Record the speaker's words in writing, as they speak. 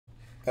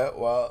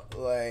Well,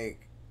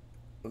 like,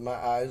 my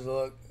eyes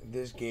look,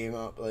 this game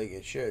up like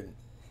it should.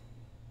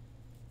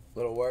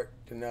 Little work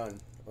to none.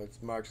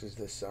 What's Marx is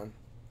this, son?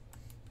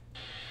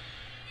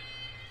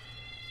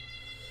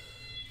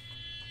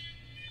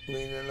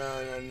 Leaning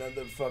on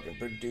another fucking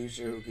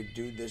producer who could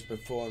do this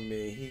before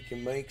me. He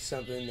can make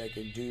something that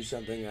could do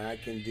something, and I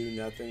can do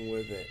nothing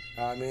with it.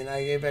 I mean,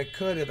 if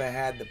I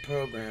had the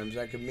programs,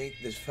 I could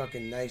make this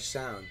fucking nice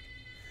sound.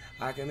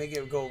 I can make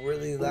it go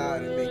really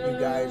loud and make you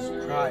guys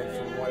cry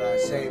from what I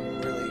say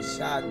really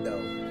sad though,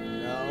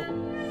 you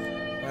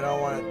know? I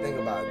don't want to think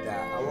about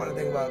that. I want to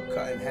think about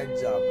cutting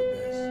heads off with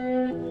this.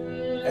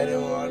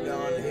 Anyone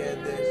want to hear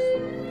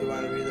this? You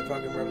want to be the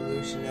fucking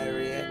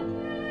revolutionary?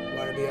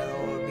 I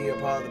don't want to be a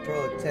part of the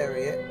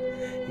proletariat.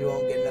 You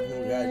won't get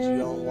nothing because you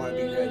don't want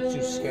to be good. It's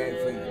too scary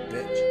for you,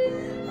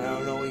 bitch. I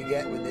don't know what you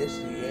get with this.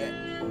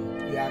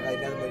 You act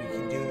like nothing but you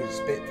can do is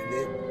spit for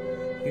this.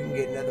 You can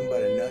get nothing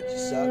but a nut to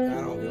suck.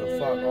 I don't give a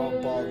fuck. All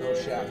balls, no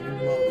shaft. You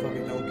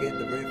motherfuckers don't get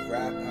the riff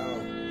rap.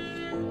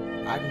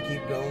 I can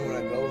keep going when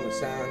I go with the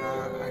sound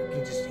on. I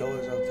can just go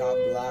on top of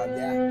the loud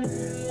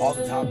that. Off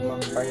the top of my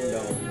brain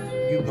though.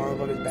 You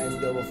motherfuckers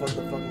bend over for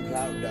the fucking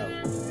cloud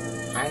though.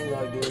 I ain't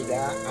gonna do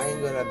that. I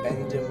ain't gonna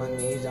bend to my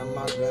knees. I'm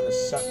not gonna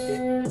suck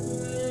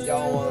it.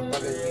 Y'all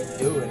motherfuckers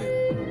be doing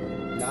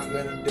it. Not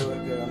gonna do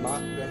it because I'm not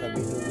gonna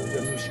be the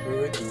loser who screw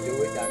it and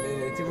do it. I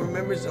mean, to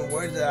remember some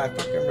words that I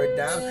fucking wrote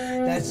down,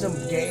 that's some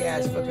gay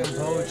ass fucking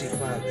poetry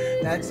clown.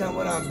 That's not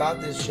what I'm about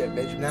this shit,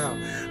 bitch. Now,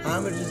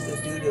 I'm just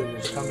a dude who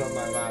just comes out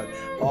my mouth.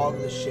 All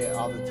the shit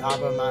off the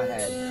top of my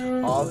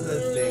head. All the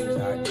things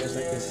I just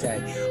like to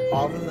say.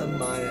 All of the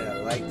mind that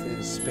I like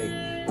to speak.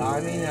 I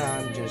mean,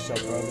 I'm just a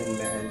broken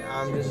man.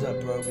 I'm just a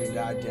broken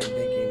goddamn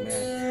thinking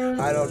man.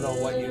 I don't know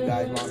what you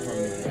guys want from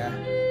me, yeah?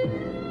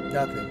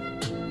 Nothing.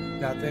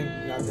 Nothing.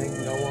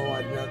 No one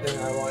wants nothing.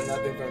 I want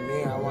nothing from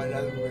me. I want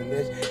nothing from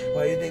this.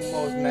 Why do you think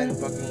most men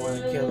fucking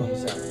want to kill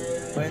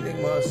themselves? Why do you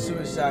think most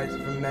suicides are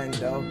from men,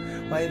 though?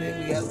 Why do you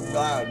think we get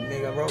loud,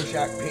 make a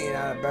Rorschach paint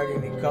out of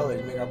burgundy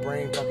colors, make our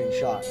brain fucking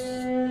shot?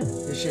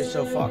 This shit's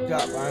so fucked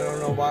up. I don't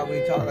know why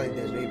we talk like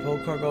this. We pull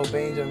Kurt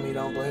Cobain's and we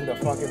don't blame the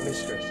fucking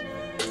mistress.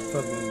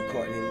 Fucking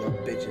Courtney little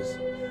bitches.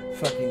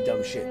 Fucking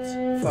dumb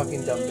shits.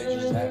 Fucking dumb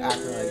bitches that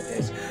acting like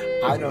this.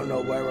 I don't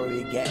know where are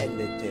we getting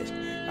this.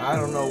 I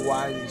don't know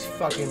why these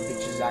fucking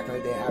bitches act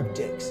like they have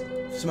dicks.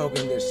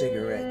 Smoking their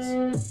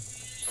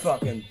cigarettes.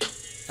 Fucking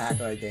act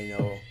like they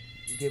know.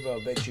 Give a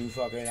bitch you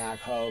fucking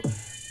act hoe.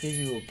 Give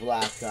you a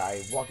black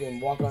guy. Walk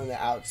on the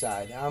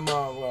outside. I'm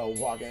gonna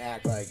walk and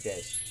act like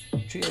this.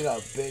 Treat like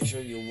a bitch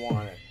if you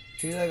want her.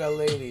 Treat like a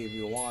lady if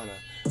you want her.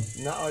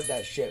 Not like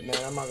that shit, man.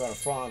 I'm not gonna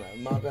front her.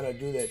 I'm not gonna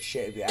do that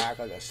shit if you act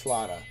like a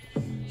slaughter.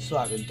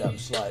 Fucking dumb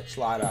slut.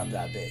 Slaughter up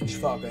that bitch.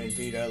 Fucking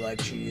beat her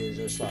like she is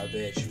a slut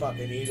bitch.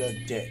 Fucking eat her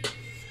dick.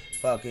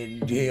 Fucking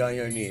be on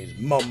your knees.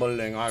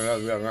 Mumbling on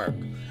your work.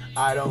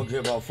 I don't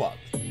give a fuck.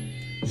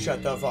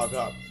 Shut the fuck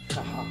up.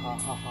 Ha ha ha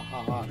ha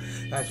ha ha.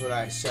 That's what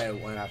I say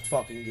when I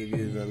fucking give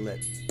you the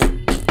lip.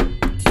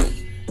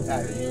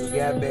 That you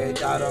get,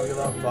 bitch. I don't give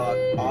a fuck.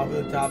 Off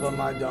the top of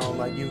my dome,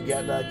 like you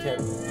get the tip.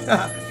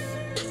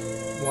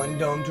 One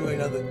dome to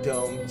another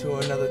dome to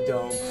another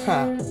dome.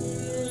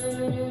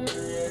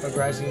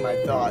 Progressing my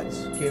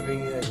thoughts,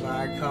 giving it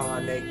my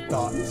iconic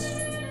thoughts.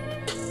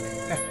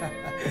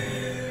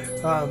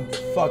 I'm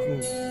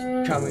fucking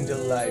coming to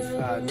life.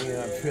 I mean,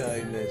 I'm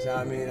feeling this.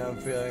 I mean, I'm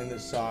feeling the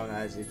song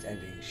as it's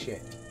ending.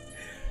 Shit.